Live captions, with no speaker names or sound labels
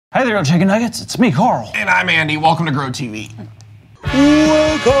Hey there, chicken nuggets. It's me, Carl. And I'm Andy. Welcome to Grow TV.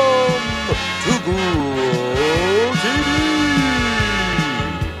 Welcome to Grow TV.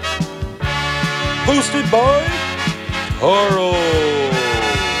 Hosted by Carl.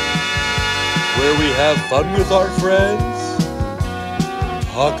 Where we have fun with our friends,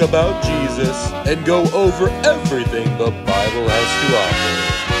 talk about Jesus, and go over everything the Bible has to offer.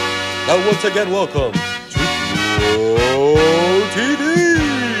 Now once again, welcome to Grow TV.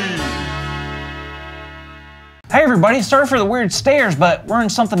 Hey everybody, sorry for the weird stares, but we're in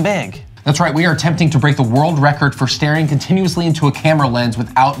something big. That's right, we are attempting to break the world record for staring continuously into a camera lens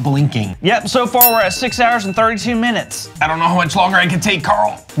without blinking. Yep, so far we're at 6 hours and 32 minutes. I don't know how much longer I can take,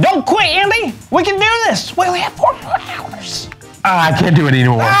 Carl. Don't quit, Andy! We can do this! Wait, we have 4 more hours. I can't do it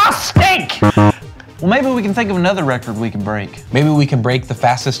anymore. Stink! Well, maybe we can think of another record we can break. Maybe we can break the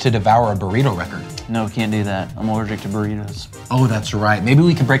fastest to devour a burrito record. No, we can't do that. I'm allergic to burritos. Oh, that's right. Maybe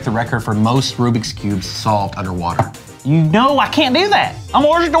we can break the record for most Rubik's Cubes solved underwater. You know I can't do that. I'm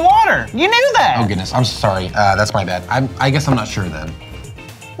allergic to water. You knew that. Oh goodness, I'm sorry. That's my bad. I guess I'm not sure then.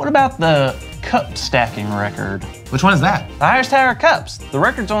 What about the cup stacking record? Which one is that? The highest tower of cups. The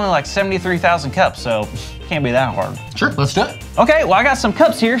record's only like 73,000 cups, so can't be that hard. Sure, let's do it. Okay, well I got some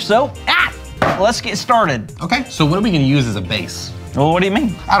cups here, so let's get started. Okay, so what are we gonna use as a base? Well, what do you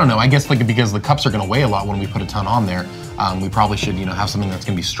mean? I don't know, I guess like because the cups are gonna weigh a lot when we put a ton on there, we probably should, have something that's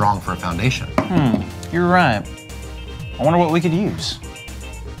gonna be strong for a foundation. You're right. I wonder what we could use.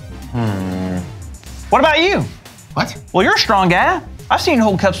 What about you? What? Well, you're a strong guy. I've seen you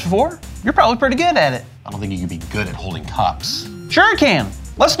hold cups before. You're probably pretty good at it. I don't think you could be good at holding cups. Sure you can.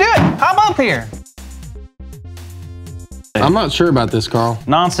 Let's do it. Hop up here. I'm not sure about this, Carl.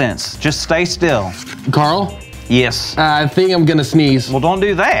 Nonsense. Just stay still. Carl? Yes. I think I'm gonna sneeze. Well, don't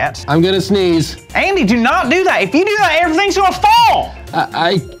do that. I'm gonna sneeze. Andy, do not do that. If you do that, everything's gonna fall.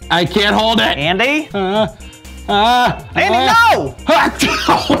 I can't hold it. Andy? Andy, no!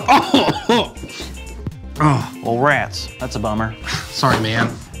 Well, rats. That's a bummer. Sorry,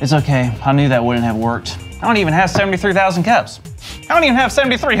 man. It's okay. I knew that wouldn't have worked. I don't even have 73,000 cups. I don't even have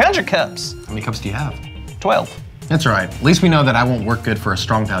 7,300 cups. How many cups do you have? 12. That's all right. At least we know that I won't work good for a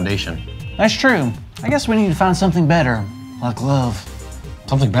strong foundation. That's true. I guess we need to find something better, like love.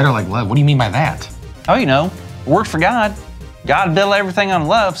 Something better like love? What do you mean by that? Oh, you know, it worked for God. God built everything on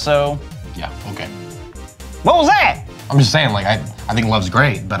love, so. Yeah, okay. What was that? I'm just saying, like, I think love's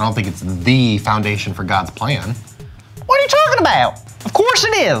great, but I don't think it's the foundation for God's plan. What are you talking about? Of course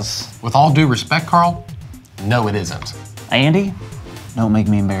it is. With all due respect, Carl, no, it isn't. Andy, don't make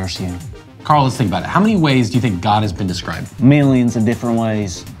me embarrass you. Carl, let's think about it. How many ways do you think God has been described? Millions of different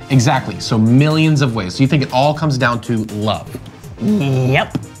ways. Exactly, so millions of ways. So you think it all comes down to love?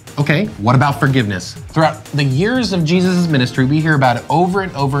 Yep. Okay, what about forgiveness? Throughout the years of Jesus' ministry, we hear about it over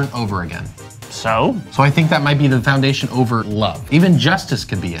and over and over again. So? So I think that might be the foundation over love. Even justice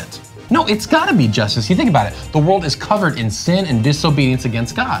could be it. No, it's gotta be justice. You think about it. The world is covered in sin and disobedience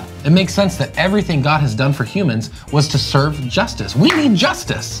against God. It makes sense that everything God has done for humans was to serve justice. We need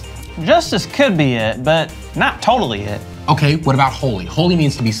justice. Justice could be it, but not totally it. Okay, what about holy? Holy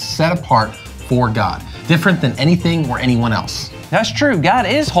means to be set apart for God, different than anything or anyone else. That's true, God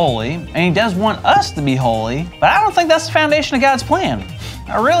is holy, and He does want us to be holy, but I don't think that's the foundation of God's plan.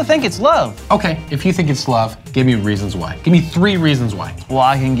 I really think it's love. Okay, if you think it's love, give me reasons why. Give me 3 reasons why. Well,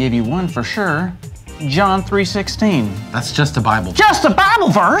 I can give you one for sure. John 3:16. That's just a Bible. Just a Bible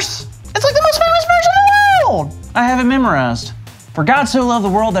verse? It's like the most famous verse in the world! I have it memorized. For God so loved the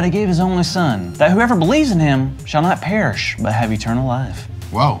world that He gave His only Son, that whoever believes in Him shall not perish, but have eternal life.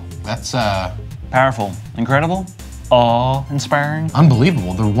 Whoa, that's Powerful, incredible, awe-inspiring.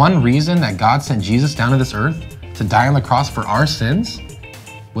 unbelievable. The one reason that God sent Jesus down to this earth to die on the cross for our sins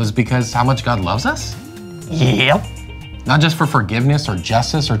was because how much God loves us? Yep. Not just for forgiveness or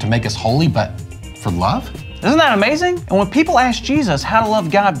justice or to make us holy, but for love? Isn't that amazing? And when people asked Jesus how to love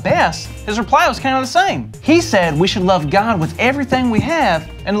God best, His reply was kind of the same. He said we should love God with everything we have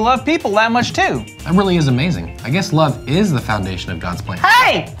and to love people that much too. That really is amazing. I guess love is the foundation of God's plan.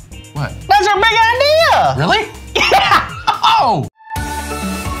 Hey! What? That's our big idea! Really? Yeah! Oh!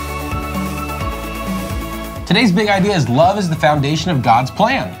 Today's big idea is love is the foundation of God's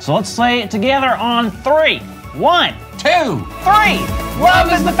plan. So let's say it together on 3. 1, 2. 3.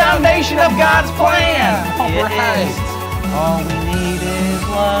 Love is the foundation of God's plan. All It right. is. All we need is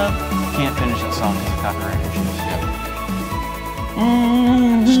love. Can't finish that song because of copyright issues.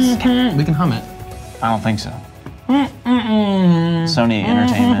 We can hum it. I don't think so. Sony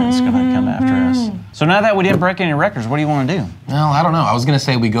Entertainment is going to come after us. So now that we didn't break any records, what do you want to do? Well, I don't know. I was gonna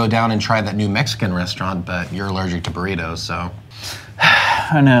say we go down and try that new Mexican restaurant, but you're allergic to burritos, so.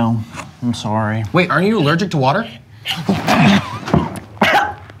 I know. I'm sorry. Wait, aren't you allergic to water?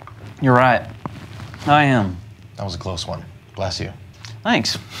 You're right. I am. That was a close one. Bless you.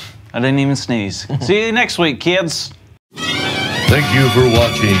 Thanks. I didn't even sneeze. See you next week, kids. Thank you for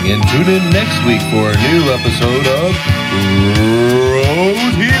watching, and tune in next week for a new episode of Pro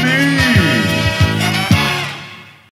TV.